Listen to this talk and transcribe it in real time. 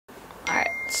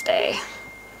stay.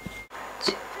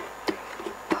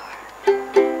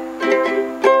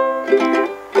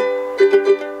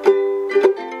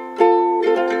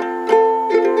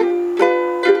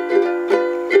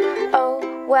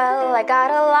 Well, I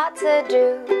got a lot to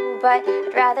do, but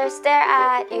I'd rather stare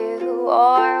at you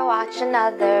or watch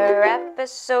another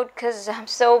episode, 'cause I'm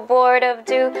so bored of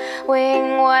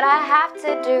doing what I have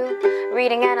to do.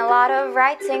 Reading and a lot of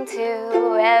writing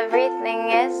too.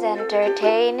 Everything is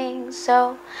entertaining,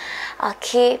 so I'll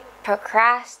keep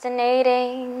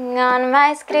procrastinating on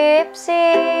my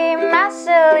skripsi, my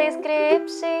silly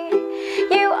skripsi.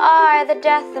 You are the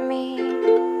death of me,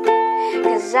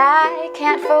 'cause I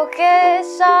can't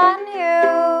focus on you.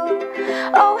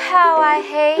 Oh, how I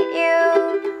hate you.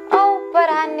 Oh, but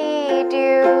I need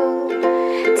you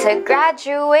to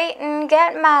graduate and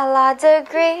get my law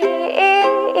degree.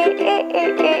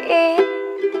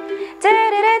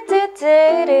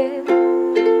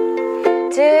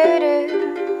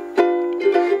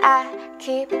 I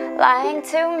keep lying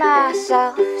to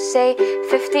myself, say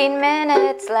 15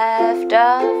 minutes left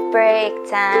of break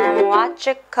time. Watch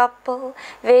a couple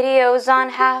videos on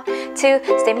how to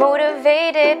stay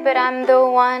motivated, but I'm the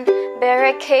one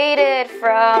barricaded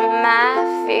from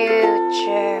my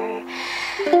future.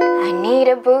 I need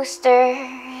a booster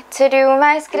to do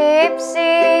my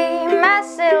skripsi, my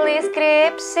silly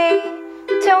skripsi.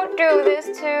 Don't do this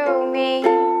to me,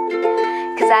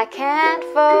 'cause I can't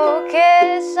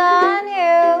focus on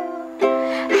you.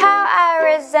 How I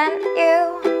resent you.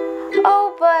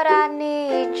 Oh, but I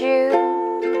need you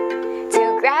to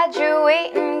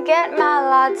graduate and get my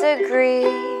law degree.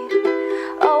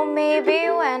 Oh, maybe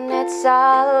when it's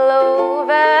all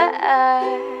over,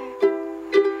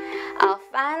 I'll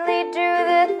finally do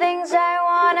the things I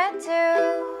wanna do.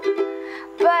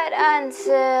 But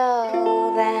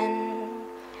until then,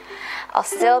 I'll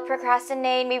still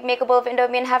procrastinate, maybe make a bowl of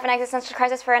Indomie and have an existential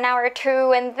crisis for an hour or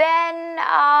two, and then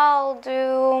I'll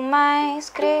do my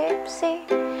skripsi,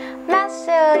 my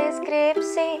silly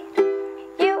skripsi.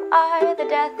 You are the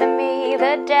death of me,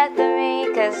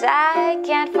 'cause I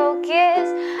can't focus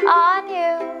on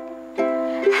you.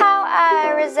 How I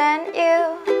resent you.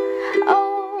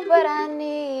 Oh, but I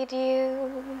need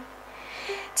you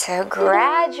to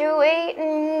graduate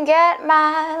and get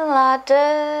my law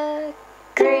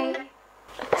degree.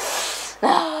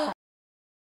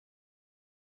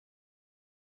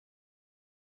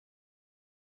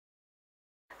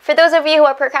 For those of you who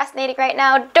are procrastinating right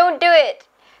now, don't do it.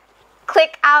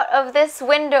 Click out of this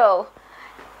window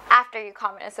after you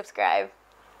comment and subscribe.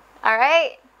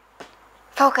 Alright?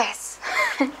 Focus.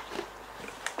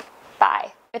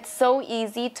 Bye. It's so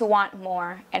easy to want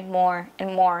more and more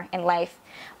and more in life,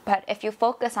 but if you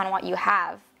focus on what you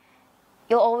have,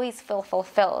 you'll always feel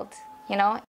fulfilled, you know?